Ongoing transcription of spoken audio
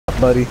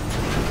buddy.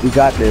 We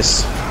got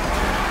this.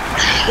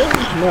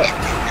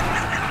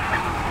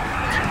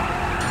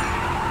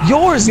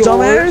 Yours,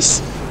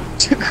 dumbass.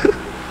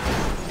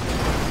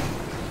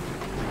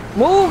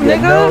 Move,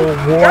 nigga. Know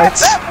what?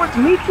 That was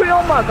Mitri.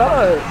 Oh my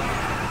god.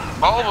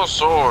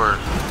 Bulbasaur.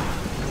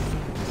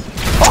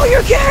 Oh,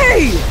 you're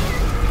gay.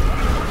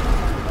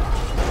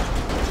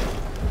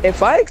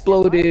 If I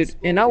exploded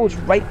and I was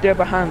right there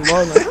behind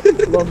Lola,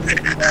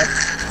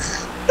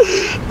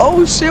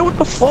 Oh shit! What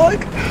the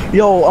fuck?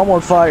 Yo, I'm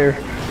on fire.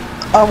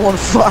 I'm on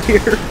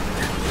fire.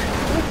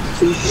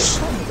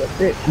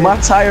 My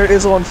tire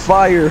is on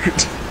fire.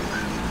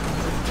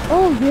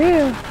 oh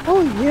yeah,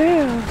 oh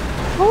yeah,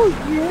 oh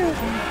yeah,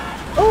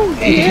 oh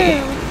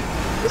yeah.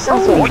 This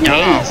sounds so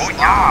Yeah, oh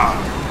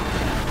yeah.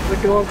 We're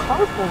doing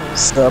carpooling.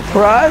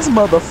 Surprise,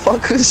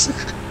 motherfuckers.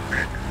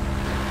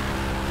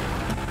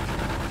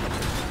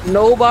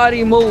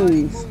 Nobody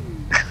move.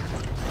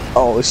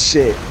 Oh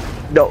shit.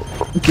 No,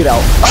 get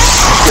out.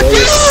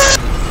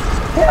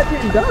 I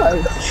didn't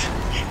die.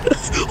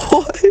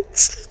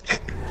 What?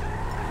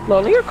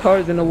 Lola, your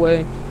car's in the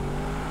way.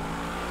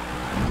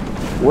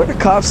 Where the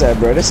cops at,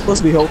 bro? They're supposed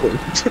to be helping.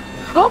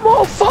 I'm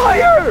on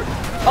fire!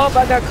 Oh,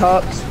 I got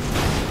cops.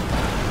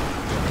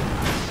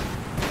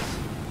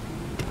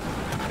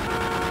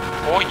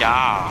 Oh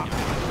yeah.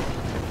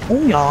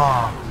 Oh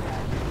yeah.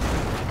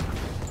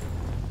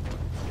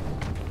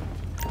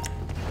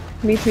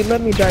 Mitri,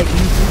 let me die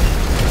easy.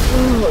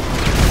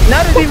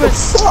 Not as even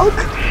Fuck!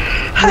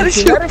 How did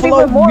you not as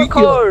blow even more me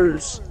up?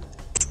 cars.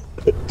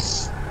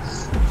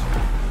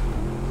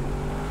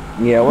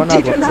 Yeah, we're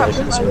not Did you gonna not finish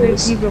this realize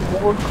race. there's even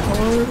more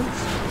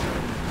cars?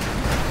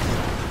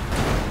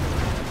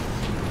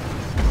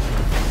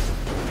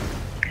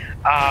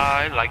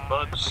 I like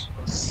bugs.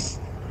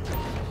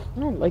 I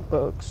don't like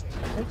bugs.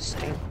 That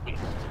stink.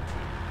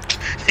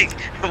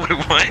 Wait,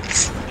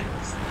 what?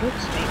 That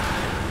stink.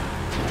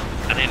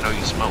 I didn't know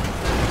you smelled.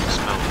 You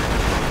smelled.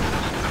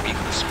 I mean,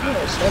 the smell.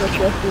 Yes, that'll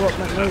just throw up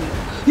my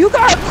nose. You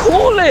gotta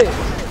cool it!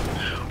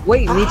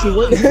 Wait, Mitri,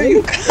 wait.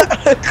 You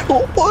gotta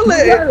cool You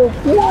it. gotta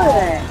cool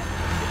it!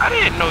 I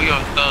didn't know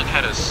Young Thug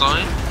had a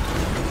son.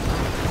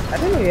 I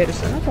didn't know you had a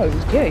son. I thought he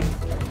was gay.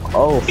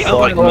 Oh He fuck,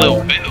 looked like no.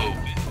 Lil Bill.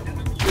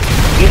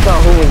 You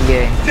thought who was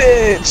gay?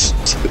 Bitch.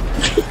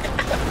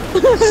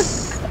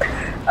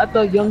 I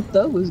thought Young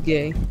Thug was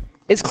gay.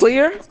 It's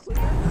clear?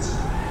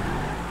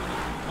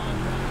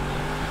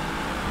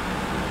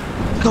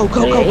 Go,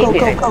 go, go, go,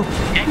 go, go.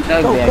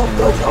 Go, go,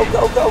 go,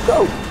 go, go,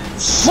 go.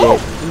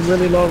 Shit.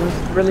 Really,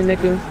 Lawrence? Really,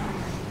 nigga?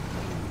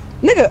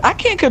 Nigga, I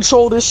can't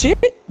control this shit.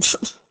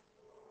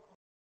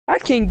 I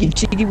can't get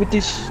jiggy with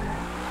this.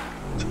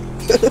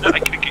 I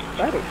can get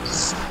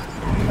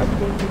I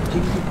can't get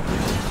jiggy with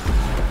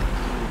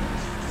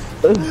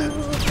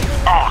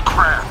Oh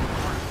crap.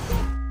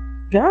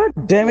 God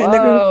damn it,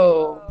 this. nigga.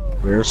 Whoa.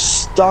 We're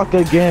stuck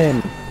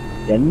again.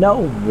 You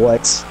know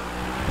what?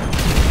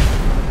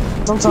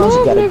 Sometimes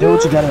you gotta do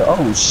what you gotta.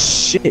 Oh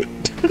shit.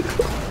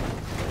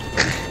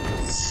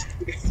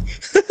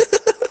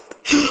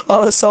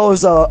 All I saw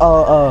was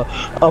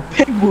a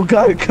penguin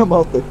guy come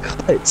out the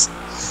cuts.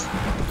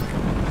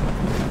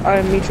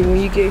 Alright, Mitri,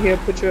 when you get here,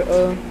 put your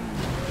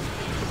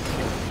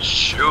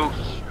Shoot.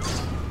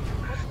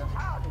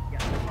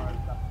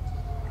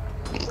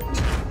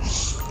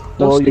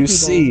 Well, sticky you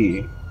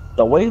see,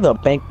 the way the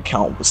bank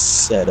account was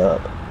set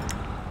up.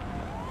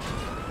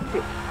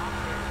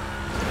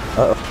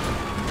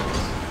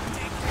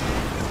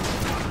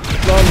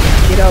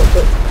 Lawrence, get out,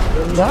 but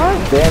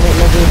God damn it,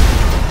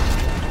 nigga.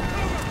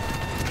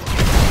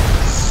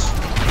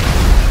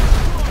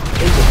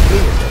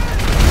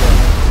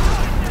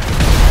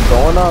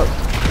 Going up.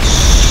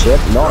 Shit,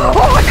 no, no.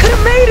 oh, I could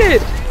have made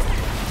it!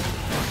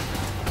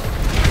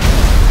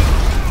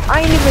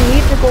 I ain't even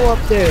need to go up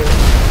there.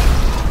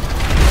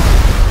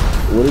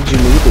 What did you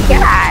need to do?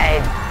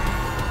 God!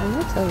 I'm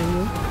not telling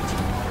you.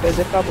 Because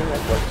it probably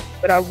won't work.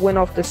 But I went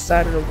off the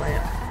side of the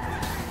ramp.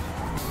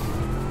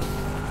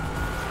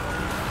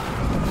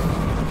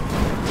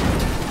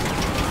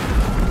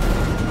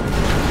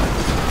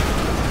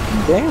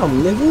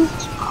 Damn, nigga.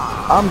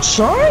 I'm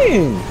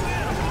trying.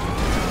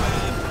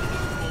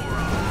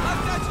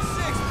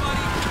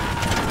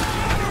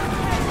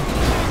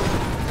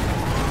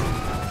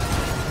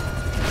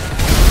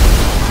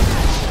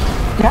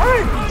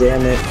 God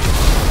damn it.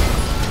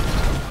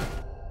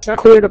 I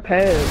cleared a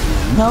path.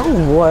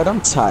 Know what?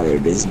 I'm tired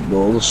of this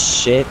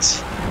bullshit.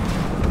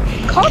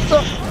 Cops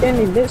up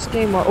in this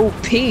game are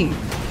OP.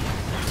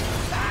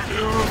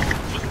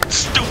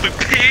 Stupid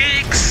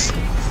pigs.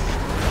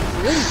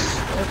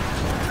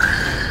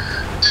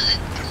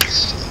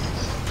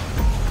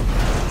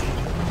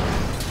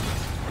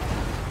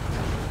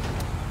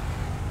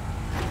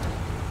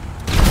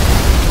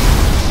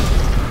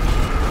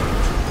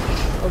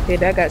 Okay,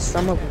 that got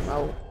some of them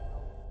out.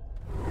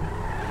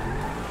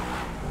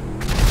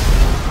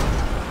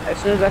 As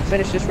soon as I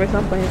finish this race,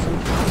 I'm playing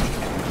some.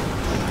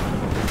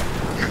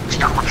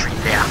 Geometry,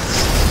 yeah.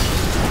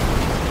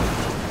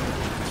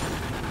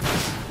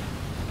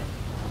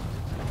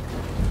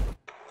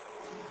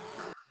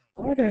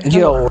 Why the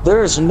hell? Yo,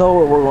 there's no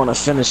way we're gonna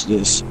finish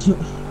this.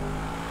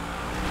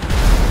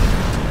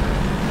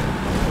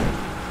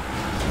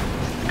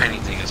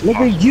 Anything is Nigga,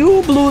 possible.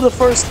 you blew the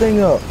first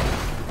thing up.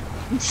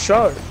 You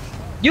sure?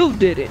 You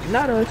did it,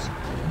 not us.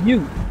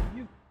 You.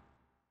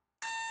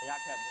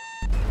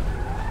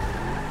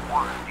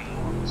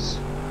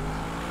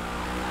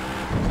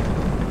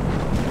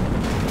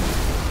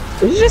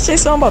 Did you just say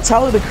something about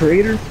Tyler the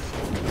Creator?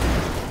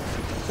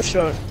 For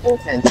sure.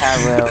 And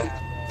Tyrell.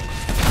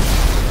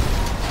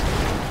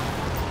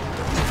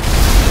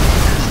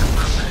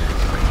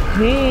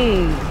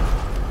 Dang.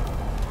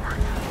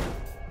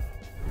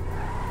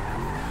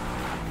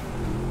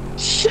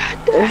 Shut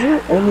Is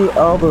there any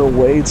other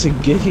way to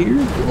get here?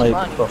 Like,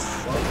 the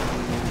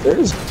fuck?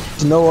 There's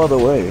no other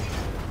way.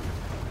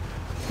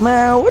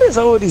 Man, what is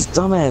all these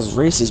dumbass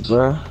races,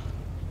 bruh?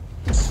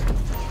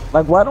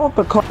 Like, why don't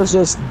the cars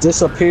just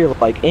disappear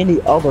like any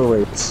other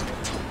race?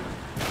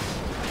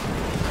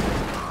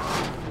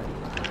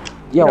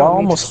 Yo, I don't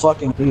need almost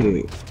fucking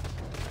need it.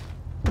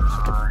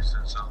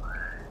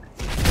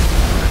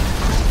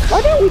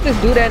 Why didn't we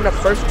just do that in the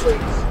first place?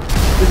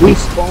 Just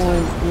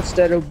respawn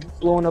instead of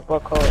blowing up our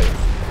cars.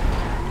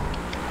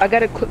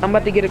 I'm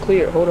about to get it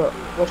cleared. Hold up.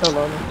 Watch out,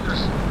 Lana.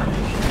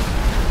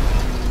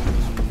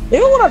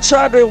 Even when I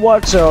tried to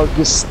watch y'all,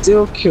 you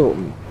still killed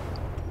me.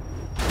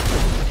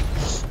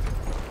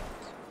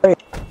 Hey,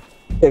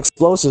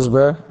 explosives,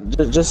 bruh.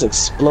 Just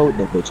explode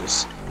the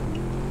bitches.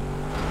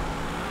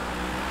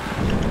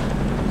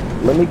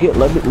 Let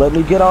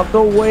me get out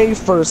the way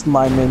first,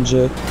 my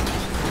ninja.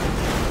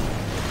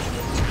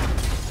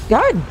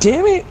 God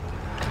damn it!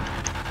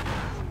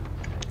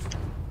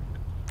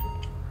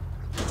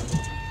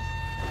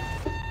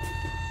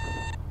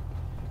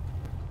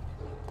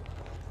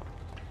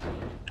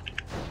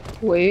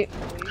 Wait.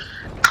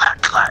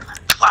 Clack, clack,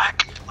 clack,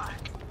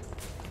 clack.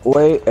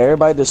 Wait,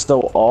 everybody just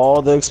stole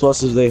all the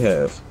explosives they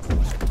have.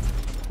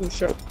 I'm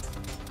sure.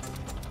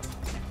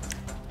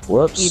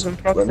 Whoops. Even Let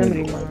me-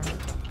 proximity mine.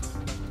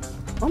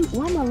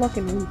 Why am I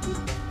locking in?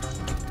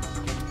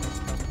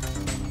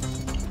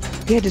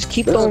 Yeah, just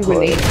keep There's throwing a car.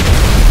 grenades.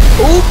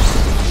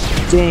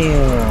 Oops!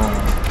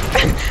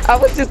 Damn. I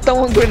was just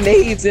throwing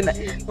grenades and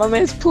my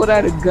man's pulled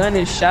out a gun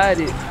and shot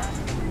it.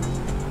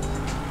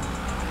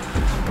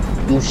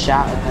 You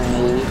shot a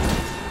grenade.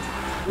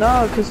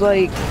 No, cause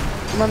like,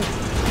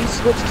 he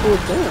switched to a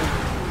gun.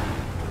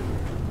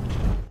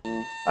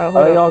 Alright, hold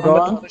Are up. y'all I'm about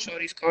gone? to push all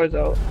these cars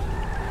out.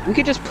 We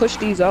could just push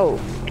these out.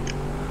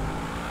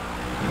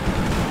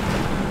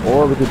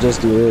 Or we could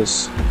just do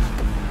this.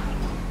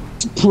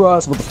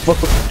 Surprise,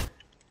 motherfucker.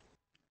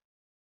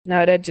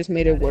 Nah, that just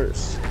made it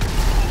worse.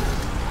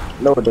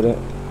 No, it didn't.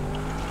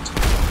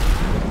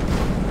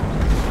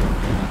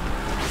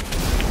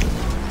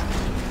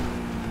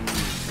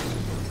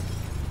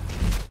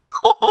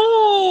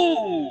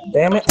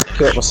 Damn it,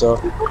 killed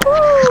myself.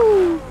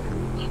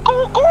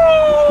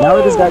 Now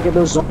we just gotta get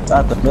those joints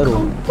out the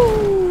middle.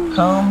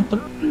 Come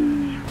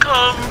through.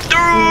 Come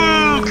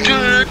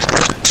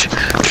through.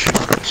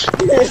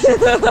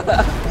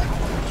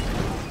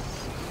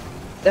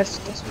 That's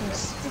what's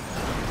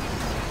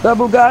The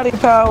Bugatti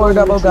power,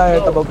 the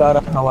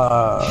Bugatti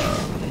power.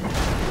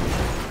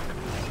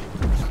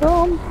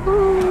 Come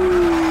through.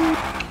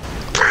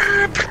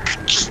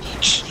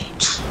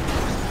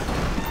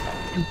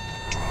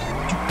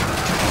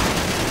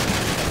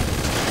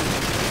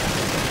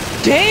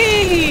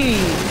 dang!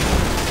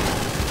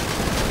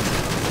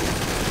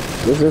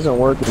 This isn't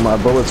working, my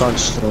bullets aren't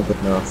strong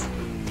enough.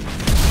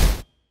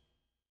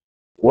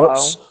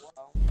 Whoops.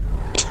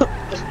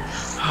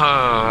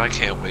 I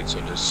can't wait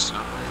till this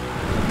summer.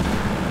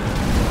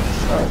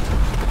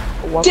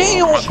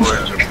 Damn! I'm gonna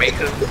go to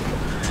Jamaica,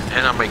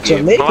 and I'm gonna get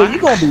Jamaica, black.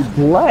 you gonna be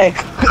black.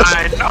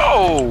 I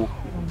know.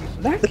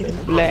 Black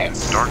and black.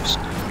 Dark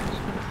skin.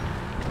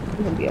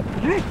 You're gonna be a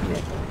black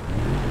man.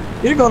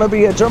 You're gonna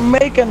be a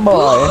Jamaican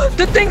boy.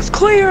 The thing's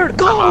cleared!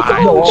 Go,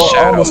 I go! No, I almost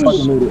shadows.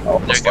 fucking made it. I They're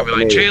almost gonna be fucking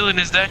like, made it. Jalen,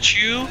 is that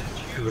you?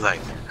 You were like,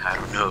 I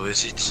don't know,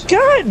 is it?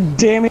 God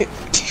damn it.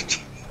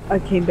 I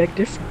came back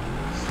different.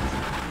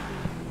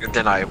 And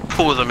then I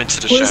pull them into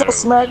the Please shadow. don't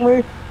smack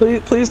me.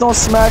 Please don't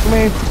smack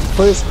me.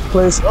 Please.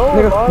 Oh,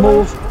 Nigga, Lana.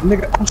 move.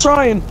 Nigga, I'm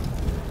trying.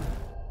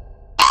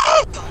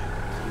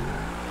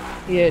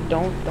 Yeah,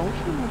 don't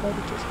kill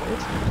nobody just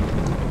first.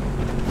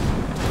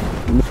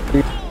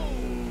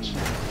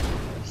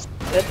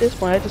 At this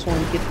point, I just want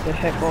to get the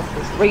heck off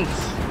this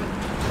race.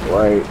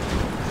 Right.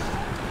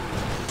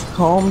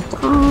 Come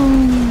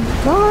through.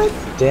 God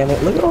damn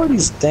it. Look at all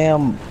these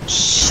damn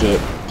shit.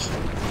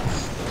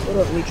 Hold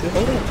up, Leechy.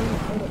 Hold up.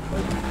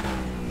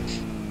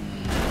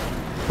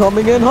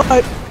 Coming in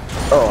hot.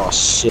 Oh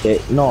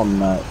shit. No, I'm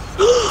not.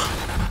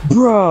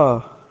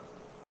 Bruh.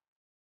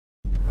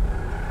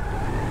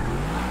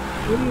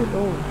 What are you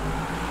doing?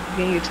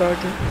 Getting your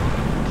charger?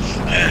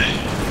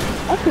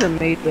 I could have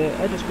made that.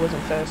 I just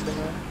wasn't fast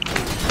enough.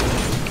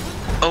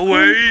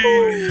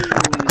 Away!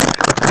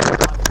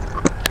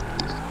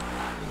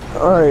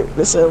 Alright,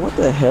 they said, what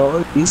the hell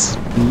are these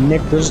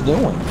knickers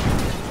doing?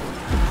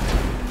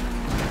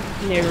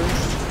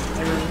 Nerves.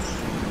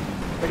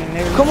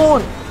 secondary. Come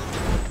on.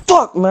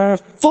 Fuck, man.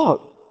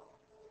 Fuck.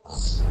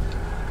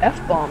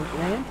 F-bombs,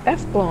 man.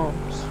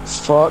 F-bombs.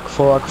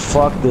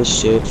 Fuck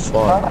this shit.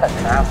 Fuck.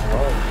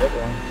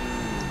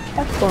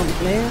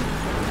 F-bombs,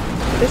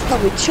 man. There's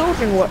probably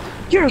children. What?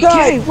 You're God,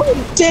 gay. what?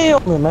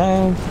 Damn,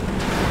 man.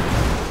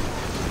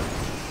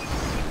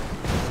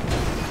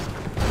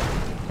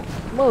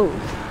 Move.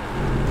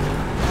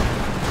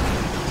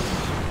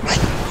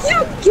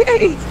 You're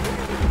gay.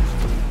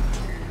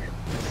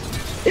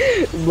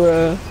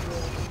 Bruh.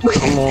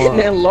 Come on. And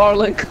then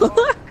Larlin.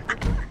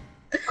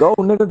 Go,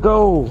 nigga,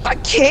 go. I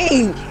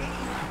can't.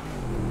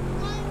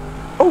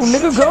 Oh,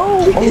 nigga,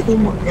 go. Oh,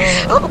 my God.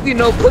 I hope you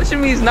know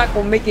pushing me is not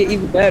gonna make it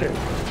even better.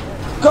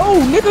 Go,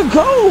 nigga,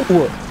 go.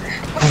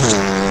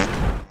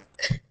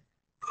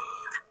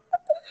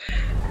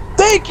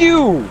 Thank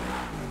you.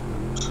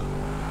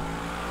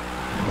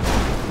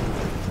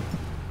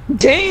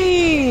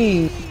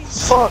 Dang.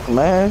 Fuck,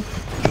 man.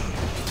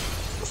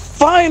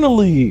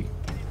 Finally.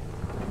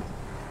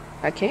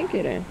 I can't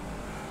get in.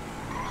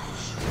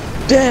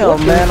 Damn, What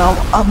the- man. I'm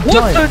What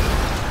done. the?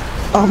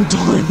 I'm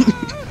done.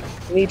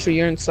 Nitra,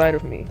 you're inside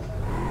of me.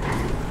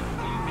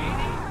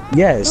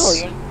 Yes. No,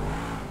 you're.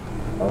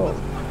 Oh.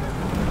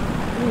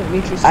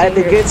 Nitra, I had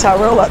to get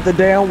Tyrell out the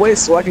damn way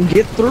so I can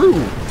get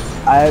through.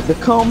 I had to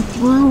come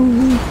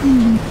through.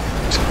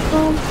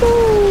 Come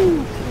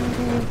through.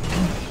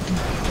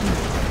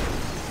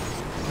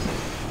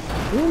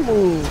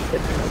 Ooh,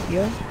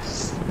 yeah.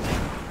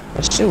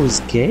 That shit was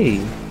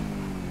gay.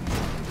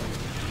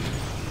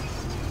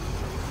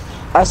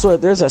 I swear,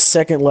 if there's a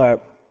second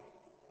lap.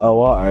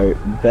 Oh, alright.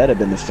 Better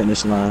than the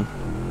finish line.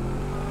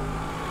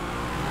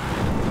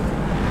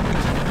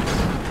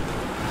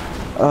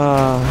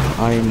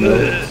 I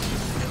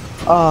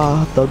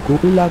know. The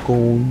Google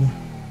Lagoon.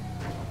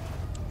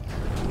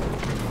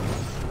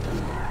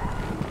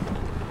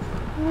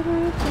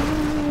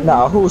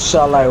 Now, who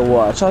shall I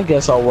watch? I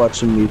guess I'll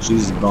watch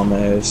Michi's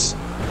dumbass.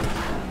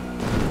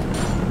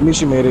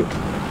 Michi made it.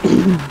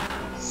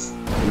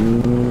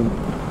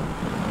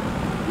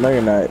 No,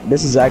 you're not.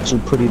 This is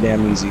actually pretty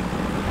damn easy.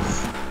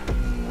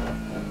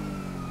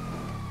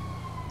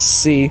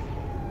 See?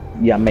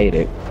 Ya made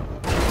it.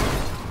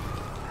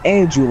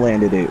 And you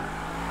landed it.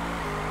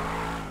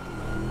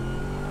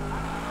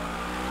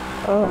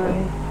 Oh.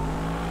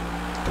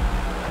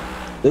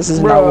 This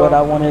is Bro. not what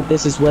I wanted.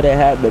 This is what it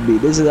had to be.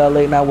 This is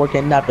LA not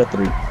working after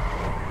 3.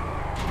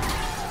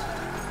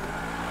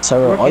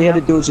 So all you have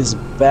to do is just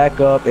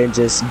back up and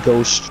just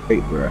go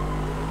straight, bro.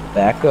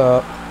 Back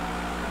up.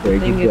 There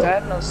Thing you is, I go.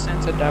 have no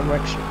sense of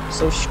direction.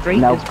 So straight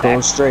Now is go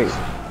back. straight.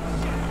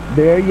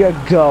 There you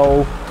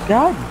go.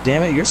 God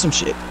damn it, you're some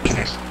shit.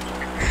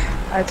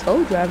 I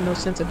told you I have no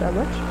sense of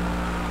direction.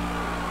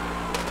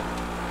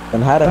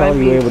 And how the hell are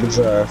you able to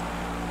drive?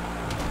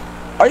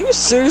 Are you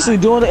seriously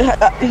doing it?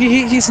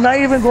 He's not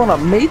even gonna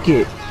make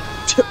it.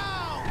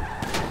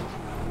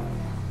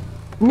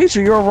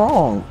 Mitra, you're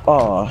wrong.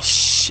 Oh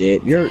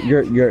shit, you're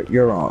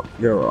wrong.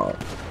 You're wrong.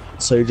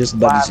 So you're just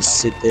about to just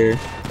sit there.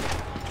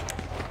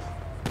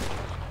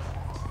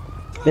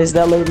 Is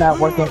that late not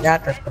working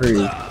after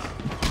 3?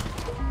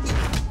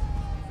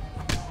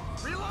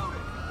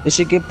 This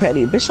shit get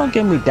petty. Bitch, don't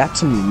give me that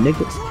to me,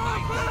 nigga.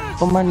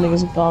 For my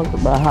niggas talking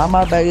about how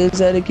my bag is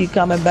that it keep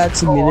coming back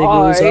to me,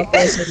 nigga. So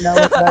I said, now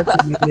it's back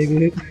to me,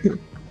 nigga.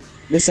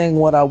 This ain't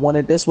what I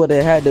wanted. This what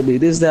it had to be.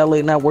 This that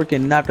late not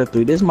working after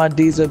 3. This my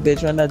diesel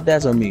bitch right now.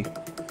 That's on me.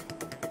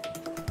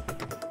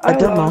 I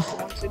don't know.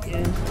 Once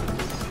again.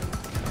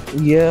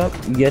 Yep,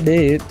 you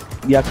did.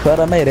 You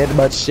coulda made it,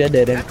 but you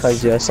didn't,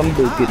 cause yeah, some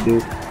dude could do.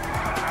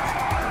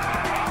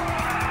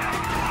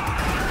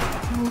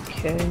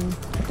 Okay.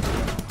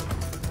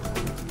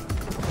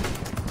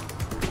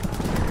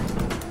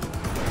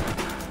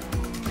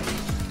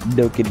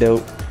 Dokey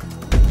dope.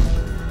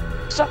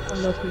 Stop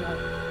on left nut.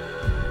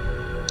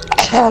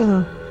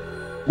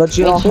 But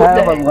you don't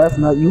have a left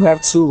nut, you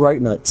have 2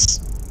 right nuts.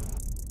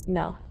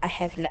 No, I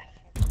have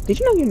left. Did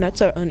you know your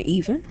nuts are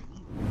uneven?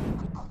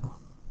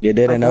 You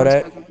didn't know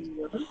that?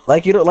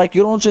 Like you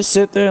don't just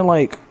sit there and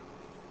like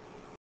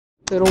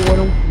Fiddle with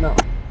them? No.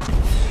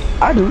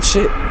 I do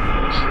shit.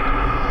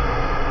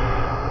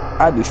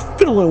 I be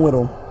fiddling with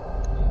them.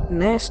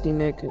 Nasty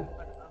nigga.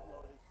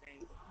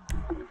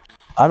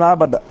 I'm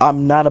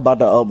not about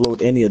to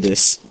upload any of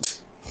this.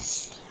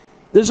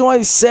 This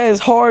one says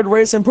hard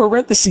race in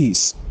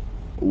parentheses.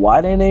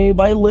 Why didn't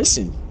anybody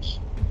listen?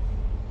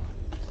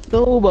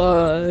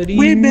 Nobody.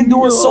 We've been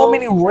doing so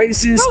many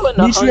races. Y'all in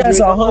the Nisha has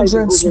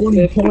hundreds. I'm not even 120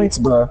 over 50. points,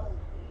 bro.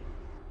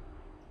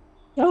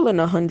 Y'all in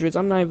the hundreds.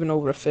 I'm not even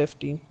over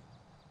 50.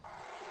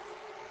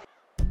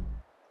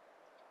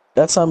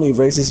 That's how many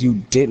races you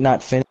did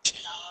not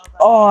finish.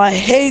 Oh, I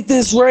hate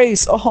this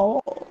race.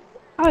 Oh.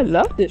 I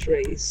love this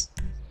race.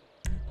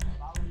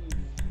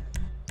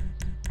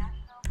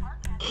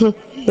 We're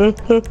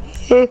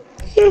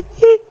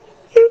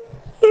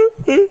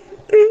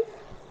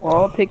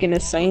all picking the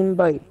same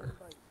bike.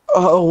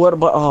 Oh, what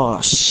about?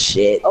 Oh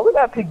shit. Oh, we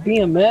gotta pick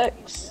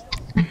BMX.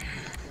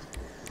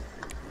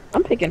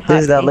 I'm picking hot.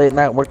 This is that pink. late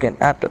night working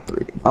after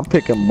 3. I'm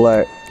picking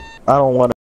black. I don't want